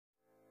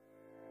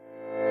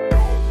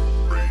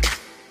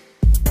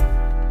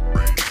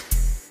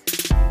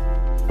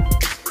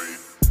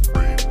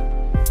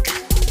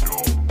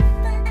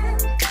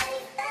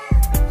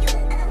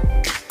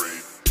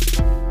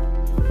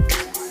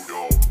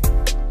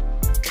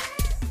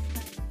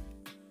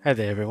Hey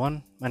there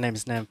everyone, my name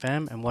is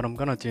NamFam and what I'm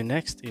going to do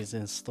next is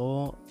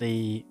install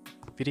the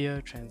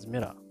video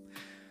transmitter.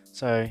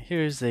 So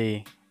here is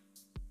the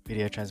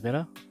video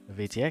transmitter,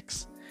 the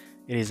VTX.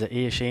 It is an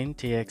Eachine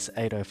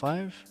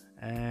TX805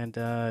 and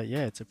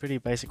yeah, it's a pretty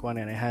basic one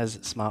and it has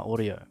smart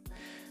audio.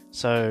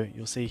 So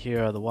you'll see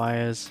here are the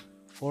wires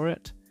for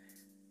it.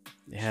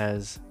 It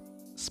has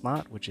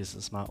smart, which is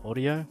the smart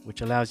audio, which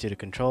allows you to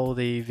control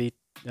the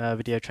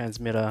video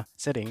transmitter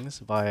settings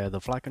via the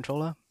flight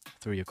controller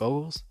through your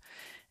goggles.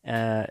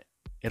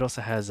 It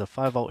also has a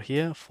 5V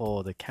here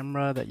for the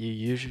camera that you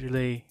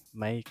usually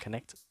may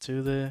connect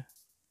to the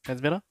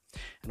transmitter,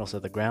 and also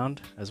the ground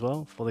as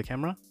well for the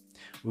camera.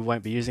 We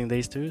won't be using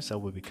these two, so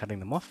we'll be cutting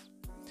them off.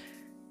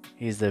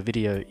 Here's the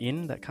video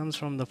in that comes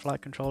from the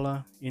flight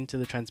controller into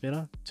the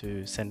transmitter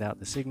to send out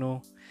the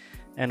signal,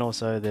 and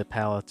also the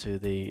power to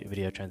the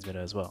video transmitter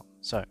as well.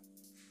 So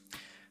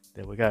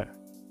there we go.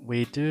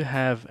 We do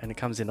have, and it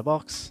comes in a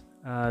box,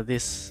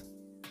 this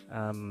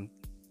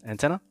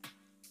antenna.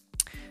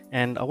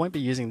 And I won't be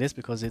using this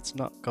because it's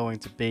not going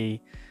to be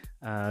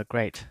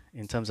great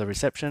in terms of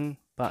reception,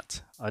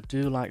 but I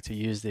do like to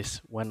use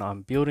this when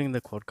I'm building the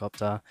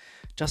quadcopter,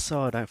 just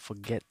so I don't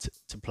forget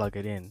to plug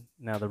it in.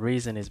 Now the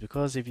reason is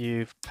because if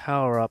you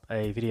power up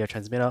a video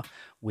transmitter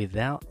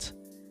without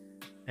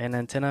an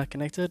antenna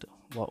connected,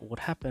 what would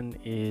happen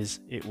is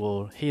it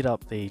will heat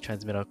up the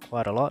transmitter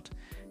quite a lot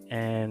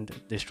and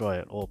destroy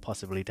it or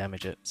possibly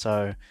damage it.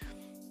 So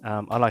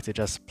I like to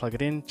just plug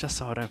it in just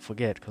so I don't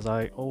forget, because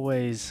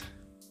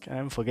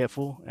I'm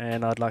forgetful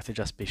and I'd like to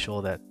just be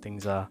sure that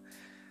things are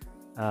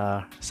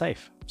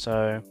safe.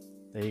 So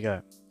there you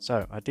go.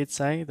 So I did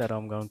say that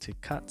I'm going to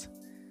cut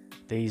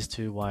these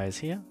two wires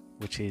here,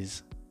 which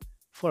is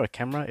for a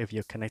camera if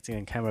you're connecting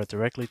a camera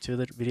directly to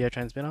the video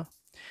transmitter.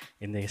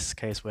 In this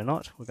case we're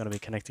not, we're going to be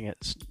connecting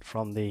it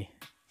from the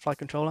flight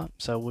controller,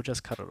 so we'll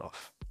just cut it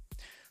off.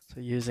 So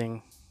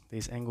using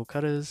these angle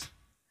cutters,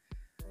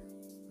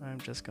 I'm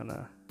just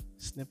gonna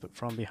snip it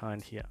from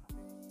behind here.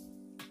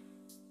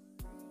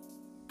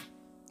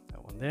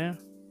 There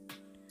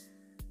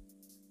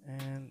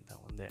and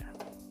that one there.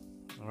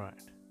 Alright,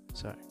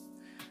 so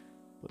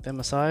put them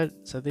aside.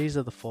 So these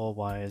are the 4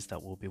 wires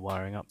that we'll be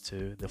wiring up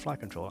to the flight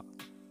controller.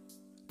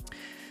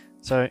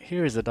 So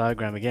here is the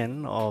diagram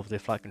again of the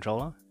flight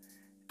controller.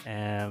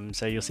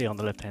 So you'll see on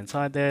the left hand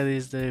side there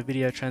is the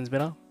video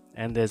transmitter,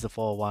 and there's the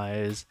 4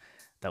 wires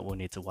that we'll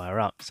need to wire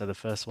up. So the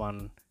first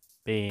one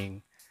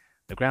being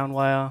the ground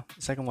wire,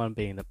 the second one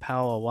being the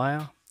power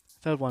wire,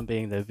 third one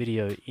being the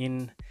video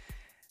in,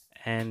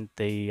 and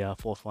the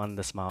fourth one,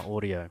 the smart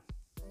audio.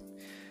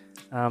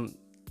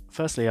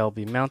 Firstly, I'll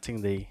be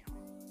mounting the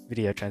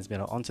video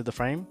transmitter onto the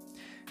frame.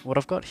 What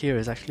I've got here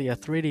is actually a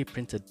 3D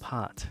printed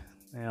part.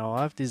 Now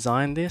I've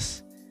designed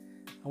this.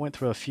 I went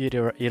through a few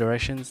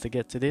iterations to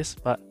get to this,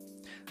 but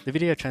the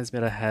video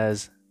transmitter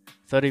has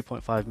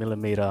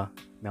 30.5mm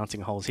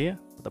mounting holes here,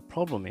 but the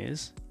problem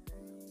is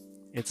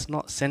it's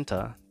not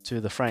center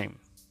to the frame.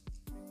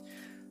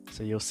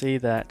 So you'll see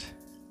that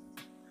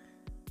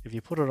if you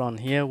put it on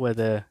here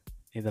where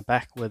in the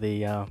back where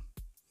the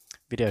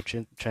video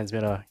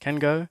transmitter can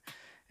go,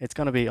 it's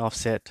going to be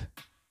offset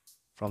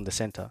from the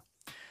center.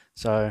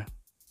 So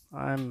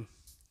I'm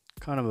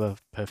kind of a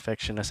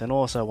perfectionist and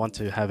also want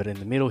to have it in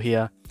the middle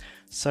here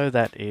so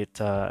that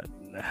it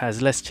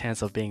has less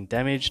chance of being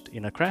damaged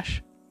in a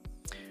crash.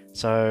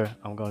 So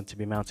I'm going to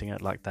be mounting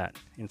it like that.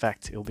 In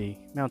fact, it'll be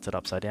mounted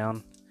upside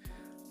down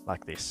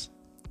like this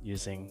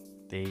using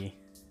the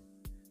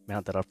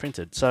mount that I've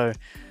printed. So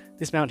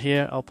this mount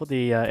here, I'll put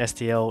the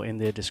STL in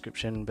the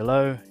description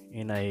below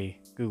in a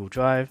Google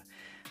Drive,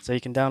 so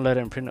you can download it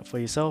and print it for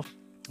yourself.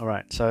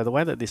 Alright, so the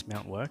way that this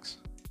mount works,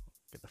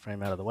 get the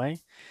frame out of the way,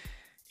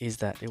 is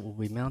that it will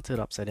be mounted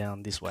upside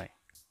down this way.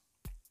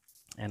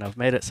 And I've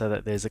made it so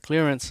that there's a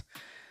clearance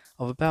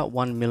of about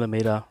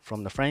 1mm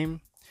from the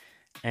frame,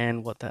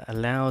 and what that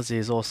allows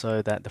is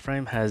also that the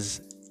frame has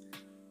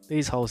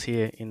these holes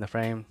here in the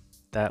frame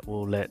that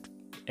will let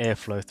air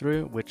flow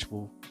through, which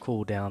will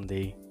cool down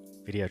the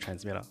video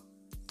transmitter.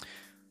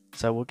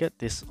 So we'll get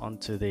this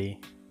onto the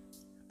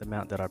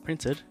mount that I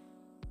printed.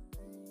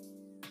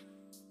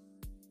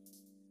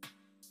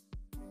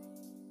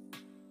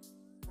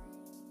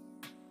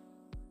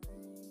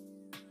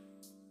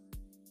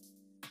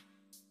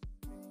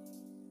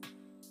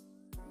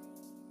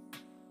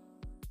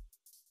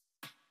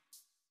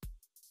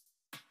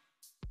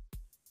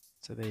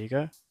 So there you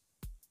go.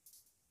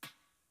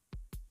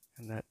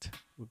 And that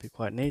would be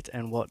quite neat.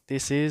 And what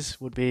this is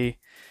would be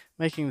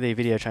making the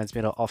video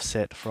transmitter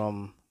offset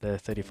from the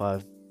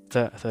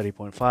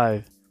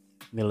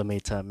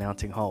 30.5mm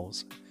mounting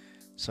holes.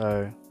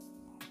 So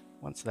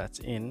once that's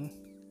in,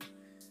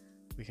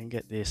 we can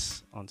get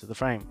this onto the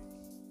frame.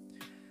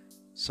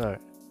 So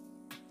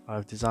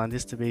I've designed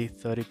this to be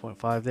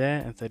 30.5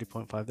 there and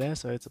 30.5 there,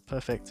 so it's a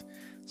perfect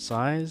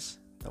size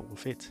that will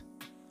fit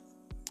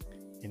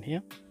in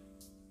here.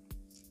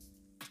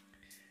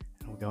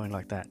 And we're going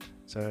like that.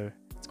 So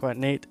it's quite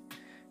neat.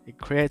 It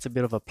creates a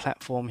bit of a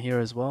platform here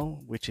as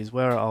well, which is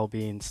where I'll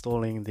be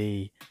installing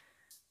the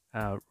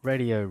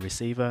radio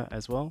receiver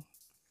as well.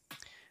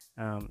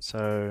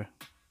 So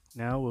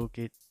now we'll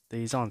get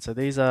these on. So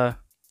these are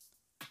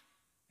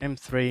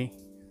M3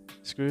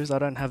 screws. I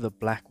don't have the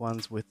black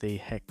ones with the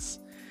hex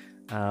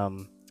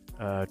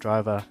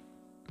driver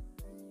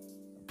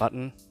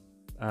button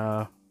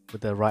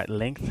with the right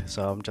length,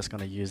 so I'm just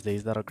going to use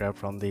these that I grabbed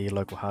from the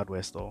local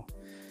hardware store.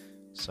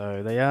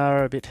 So they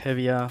are a bit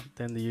heavier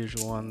than the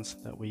usual ones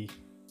that we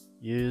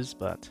use,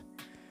 but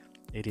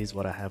it is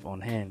what I have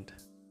on hand.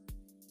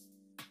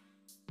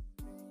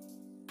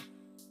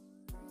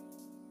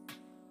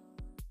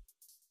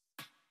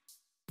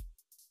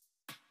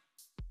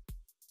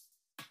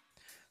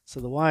 So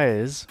the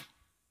wires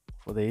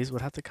for these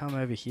would have to come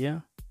over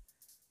here,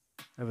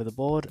 over the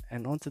board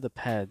and onto the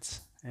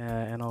pads,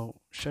 and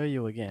I'll show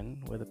you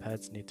again where the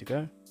pads need to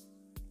go.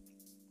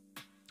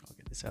 I'll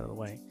get this out of the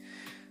way.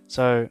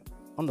 So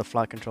on the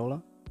flight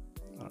controller,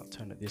 I'll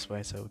turn it this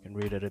way so we can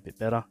read it a bit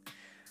better.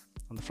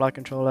 On the flight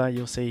controller,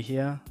 you'll see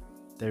here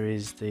there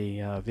is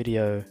the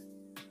video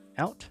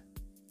out.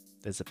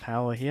 There's a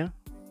power here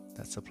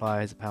that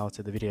supplies the power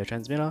to the video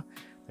transmitter,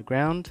 the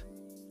ground,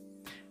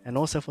 and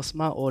also for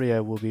smart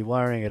audio we'll be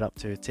wiring it up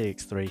to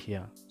TX3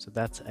 here. So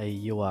that's a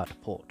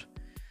UART port.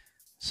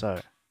 So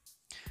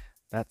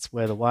that's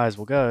where the wires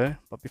will go.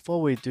 But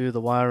before we do the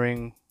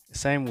wiring,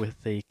 same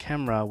with the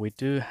camera, we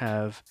do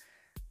have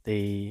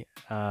the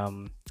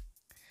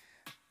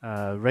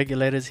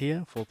regulators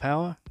here for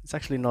power. It's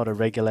actually not a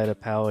regulator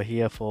power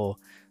here for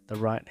the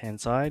right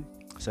hand side.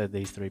 So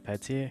these three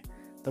pads here.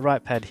 The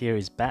right pad here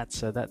is BAT,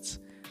 so that's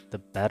the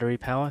battery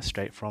power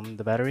straight from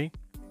the battery.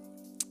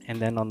 And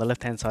then on the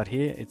left hand side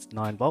here it's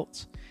 9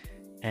 volts,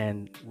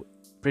 and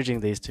bridging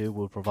these two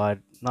will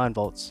provide 9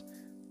 volts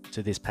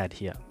to this pad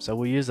here. So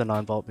we'll use the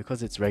 9 volt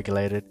because it's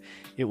regulated.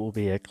 It will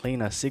be a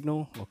cleaner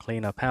signal or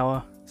cleaner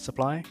power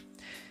supply,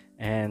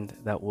 and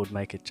that would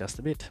make it just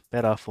a bit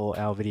better for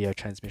our video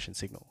transmission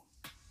signal.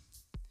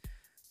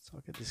 So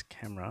I'll get this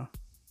camera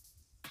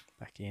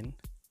back in.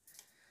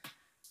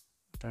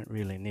 Don't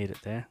really need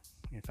it there.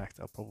 In fact,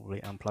 I'll probably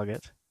unplug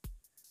it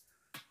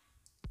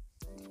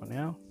for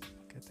now.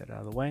 Get that out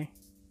of the way.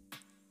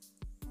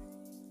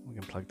 We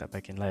can plug that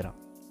back in later.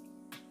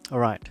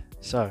 Alright,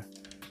 so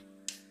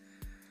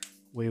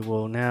we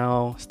will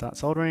now start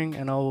soldering,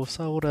 and I'll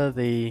solder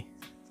the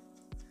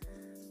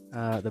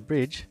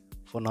bridge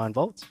for 9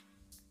 volts,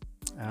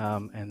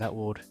 and that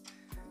would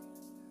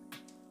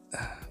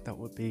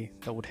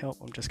help.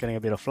 I'm just getting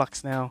a bit of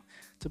flux now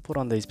to put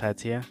on these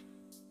pads here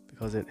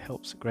because it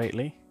helps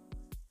greatly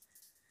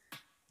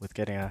with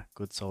getting a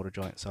good solder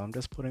joint. So I'm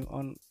just putting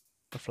on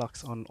the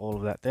flux on all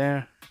of that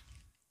there,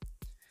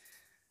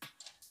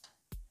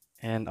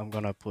 and I'm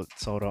gonna put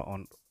solder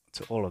on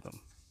to all of them,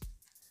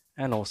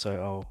 and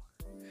also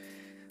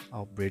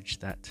I'll bridge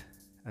that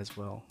as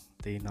well,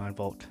 the 9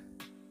 volt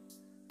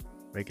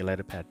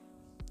regulator pad.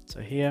 So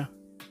here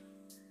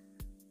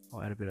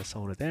I'll add a bit of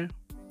solder there,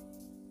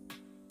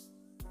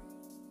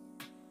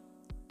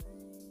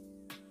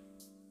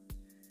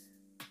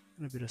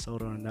 and a bit of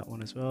solder on that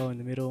one as well in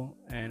the middle,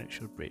 and it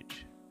should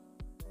bridge.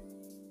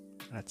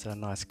 That's a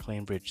nice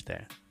clean bridge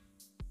there.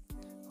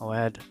 I'll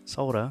add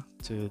solder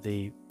to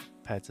the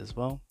pads as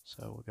well.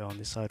 So we'll go on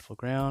this side for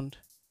ground.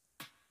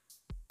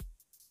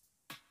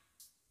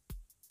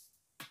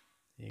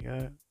 There you go.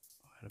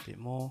 I'll add a bit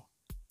more.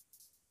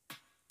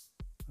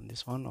 On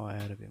this one, I'll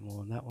add a bit more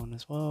on that one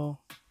as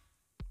well.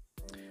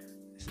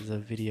 This is a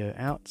video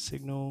out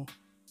signal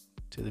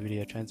to the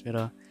video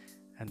transmitter,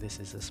 and this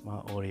is a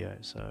smart audio.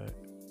 So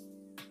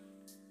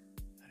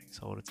adding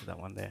solder to that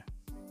one there.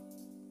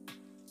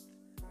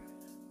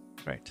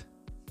 Great.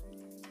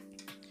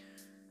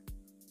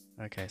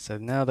 Okay, so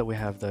now that we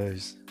have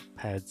those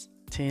pads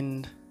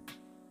tinned,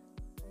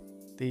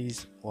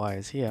 these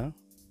wires here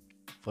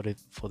for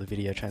the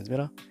video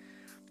transmitter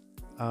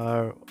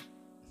are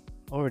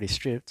already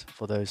stripped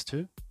for those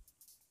two,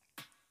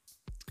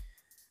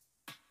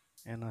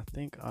 and I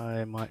think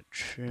I might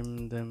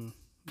trim them.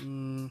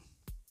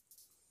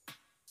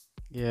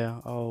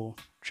 Yeah, I'll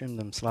trim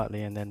them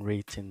slightly and then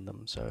re-tin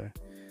them, so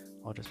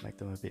I'll just make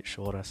them a bit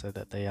shorter so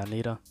that they are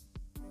neater.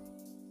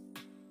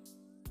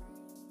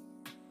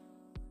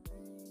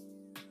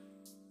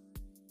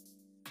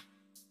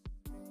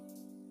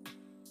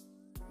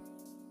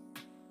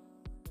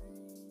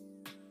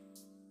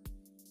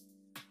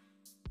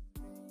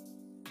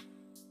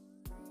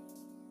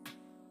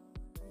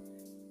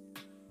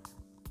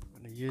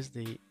 Use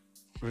the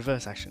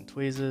reverse action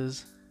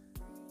tweezers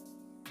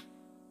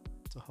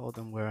to hold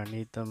them where I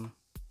need them.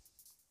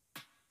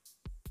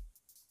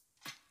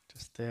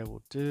 Just there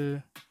will do,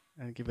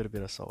 and give it a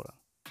bit of solder.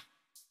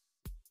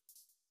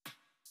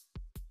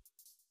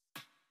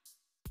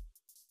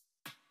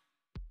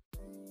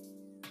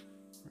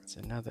 Right,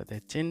 so now that they're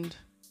tinned,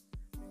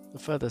 the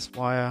furthest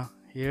wire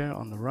here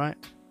on the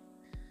right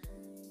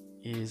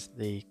is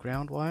the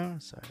ground wire,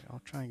 so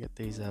I'll try and get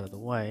these out of the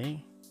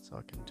way so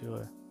I can do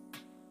a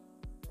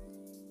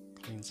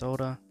clean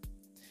solder.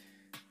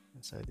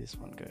 And so this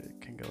one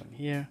can go in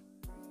here,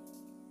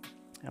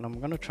 and I'm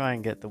going to try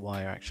and get the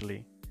wire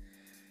actually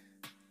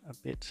a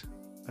bit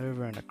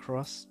over and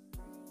across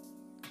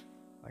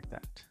like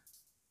that.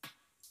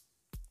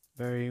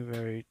 Very,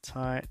 very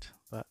tight,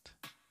 but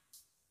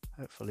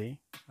hopefully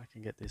I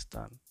can get this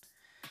done.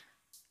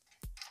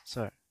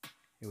 So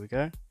here we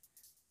go.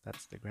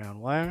 That's the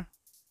ground wire,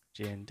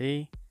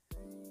 GND,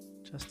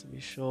 just to be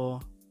sure,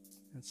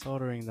 and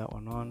soldering that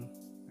one on.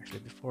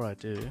 Actually, before I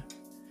do,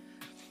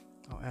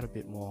 I'll add a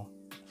bit more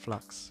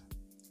flux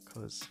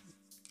because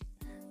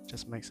it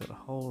just makes it a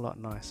whole lot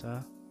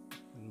nicer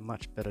and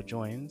much better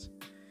joins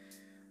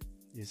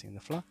using the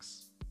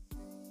flux.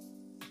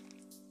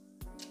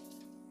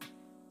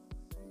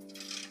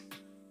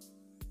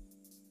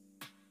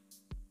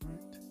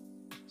 Right,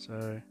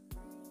 so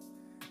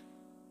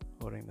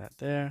holding that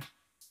there.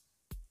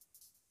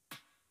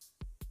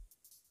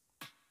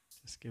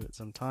 Just give it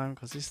some time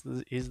because this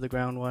is the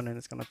ground one and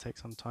it's going to take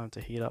some time to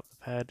heat up the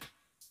pad.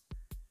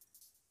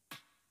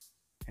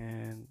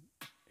 And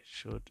it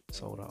should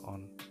solder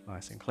on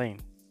nice and clean.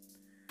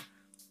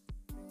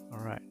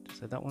 Alright,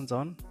 so that one's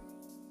on.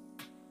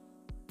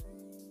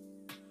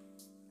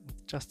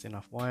 Just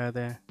enough wire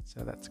there,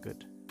 so that's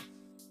good.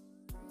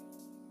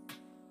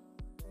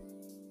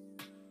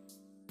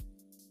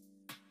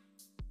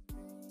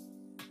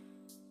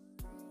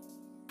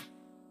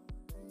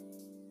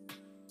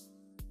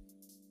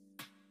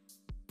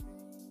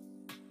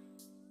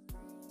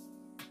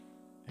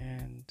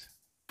 And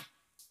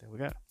there we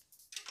go.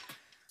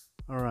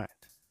 Alright,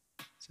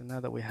 so now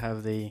that we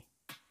have the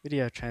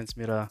video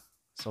transmitter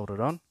soldered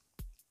on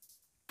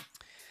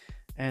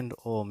and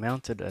all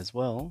mounted as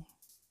well,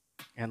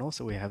 and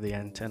also we have the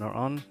antenna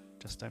on,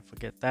 just don't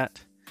forget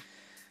that,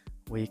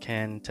 we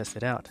can test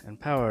it out and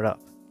power it up.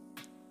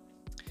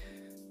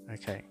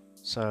 Okay,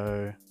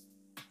 so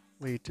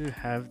we do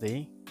have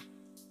the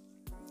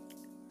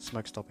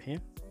smoke stopper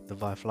here, the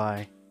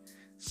ViFly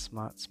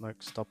Smart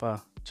Smoke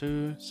Stopper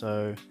 2,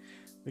 so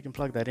we can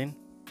plug that in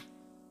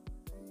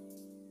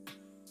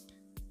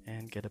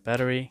and get a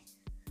battery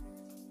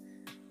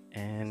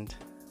and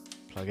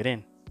plug it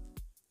in.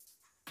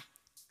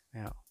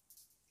 Now,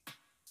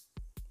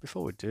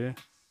 before we do,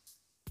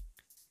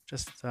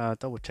 just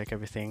double check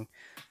everything.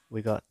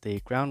 We got the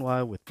ground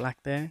wire with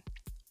black there,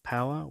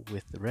 power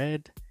with the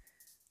red,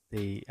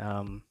 the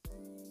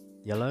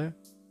yellow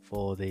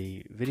for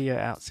the video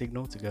out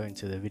signal to go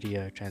into the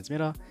video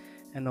transmitter,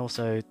 and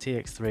also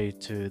TX3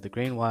 to the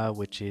green wire,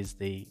 which is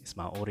the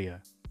smart audio.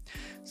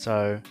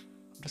 So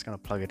I'm just going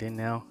to plug it in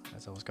now,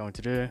 as I was going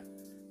to do,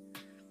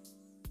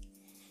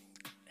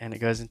 and it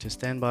goes into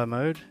standby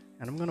mode,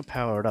 and I'm going to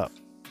power it up,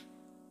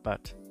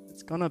 but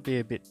it's going to be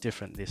a bit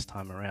different this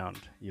time around,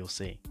 you'll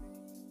see.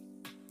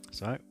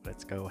 So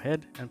let's go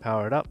ahead and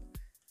power it up,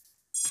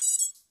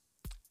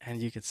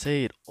 and you can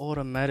see it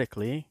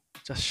automatically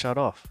just shut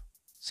off.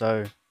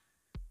 So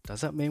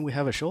does that mean we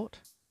have a short?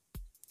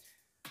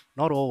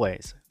 Not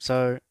always.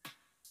 So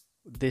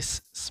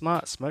this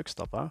smart smoke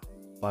stopper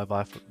by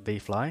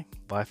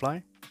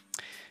ViFly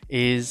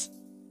is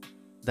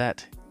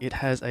that it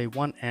has a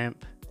 1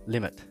 amp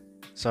limit.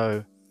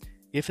 So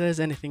if there's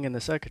anything in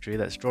the circuitry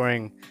that's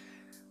drawing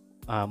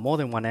more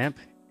than 1 amp,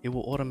 it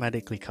will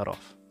automatically cut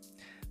off.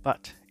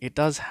 But it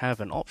does have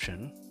an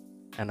option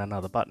and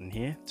another button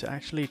here to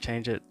actually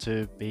change it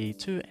to be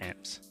 2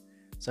 amps.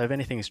 So if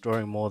anything is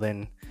drawing more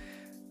than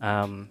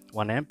 1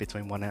 amp,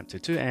 between 1 amp to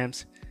 2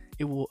 amps,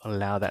 it will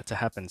allow that to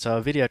happen. So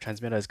a video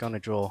transmitter is going to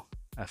draw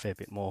a fair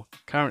bit more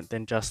current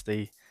than just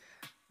the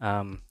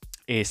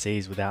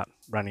ESCs without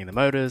running the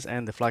motors,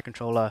 and the flight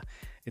controller,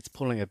 it's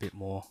pulling a bit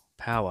more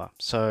power.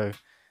 So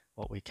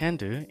what we can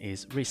do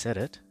is reset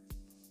it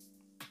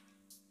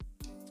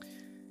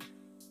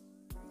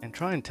and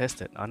try and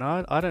test it. And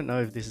I don't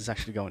know if this is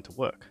actually going to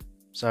work.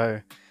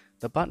 So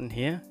the button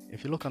here,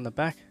 if you look on the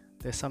back,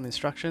 there's some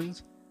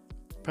instructions.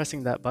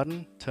 Pressing that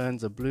button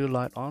turns a blue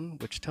light on,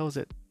 which tells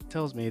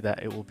me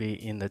that it will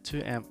be in the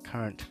 2 amp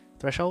current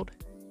threshold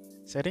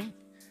setting.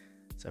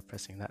 So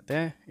pressing that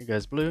there, it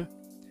goes blue.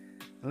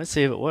 And let's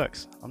see if it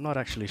works. I'm not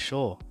actually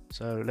sure.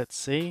 So let's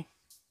see.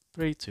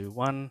 3, 2,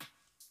 1.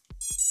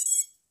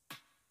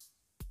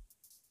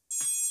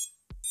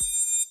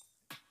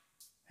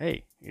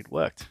 Hey, it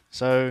worked.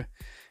 So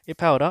it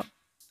powered up,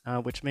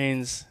 which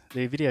means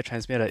the video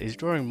transmitter is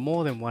drawing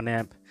more than 1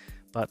 amp,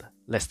 but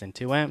less than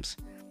 2 amps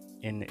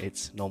in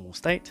its normal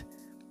state.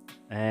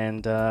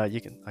 And I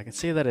can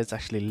see that it's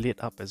actually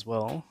lit up as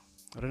well.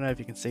 I don't know if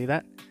you can see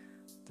that.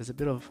 There's a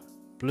bit of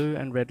blue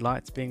and red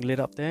lights being lit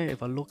up there.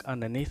 If I look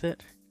underneath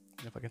it,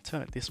 if I can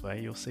turn it this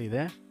way, you'll see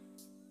there.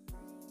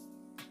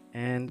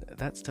 And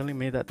that's telling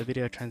me that the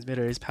video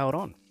transmitter is powered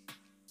on.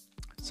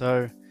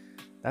 So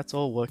that's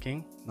all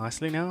working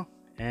nicely now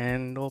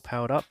and all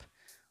powered up.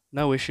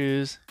 No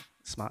issues.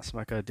 Smart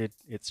Smoker did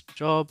its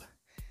job.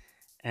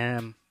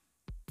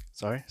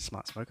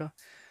 Smart Smoker.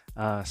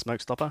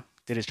 Smoke Stopper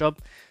did its job.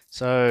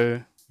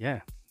 So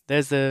yeah,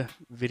 there's the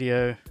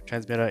video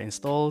transmitter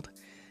installed.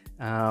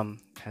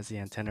 Has the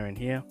antenna in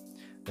here.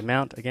 The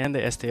mount, again, the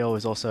STL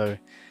is also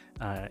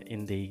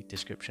in the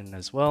description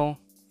as well.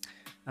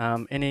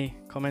 Any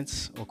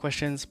comments or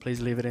questions,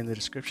 please leave it in the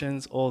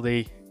descriptions. All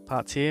the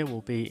parts here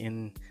will be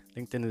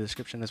linked in the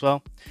description as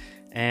well.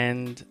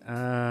 And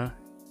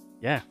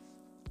yeah,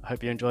 I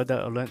hope you enjoyed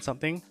that or learned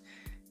something,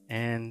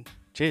 and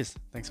cheers.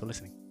 Thanks for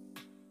listening.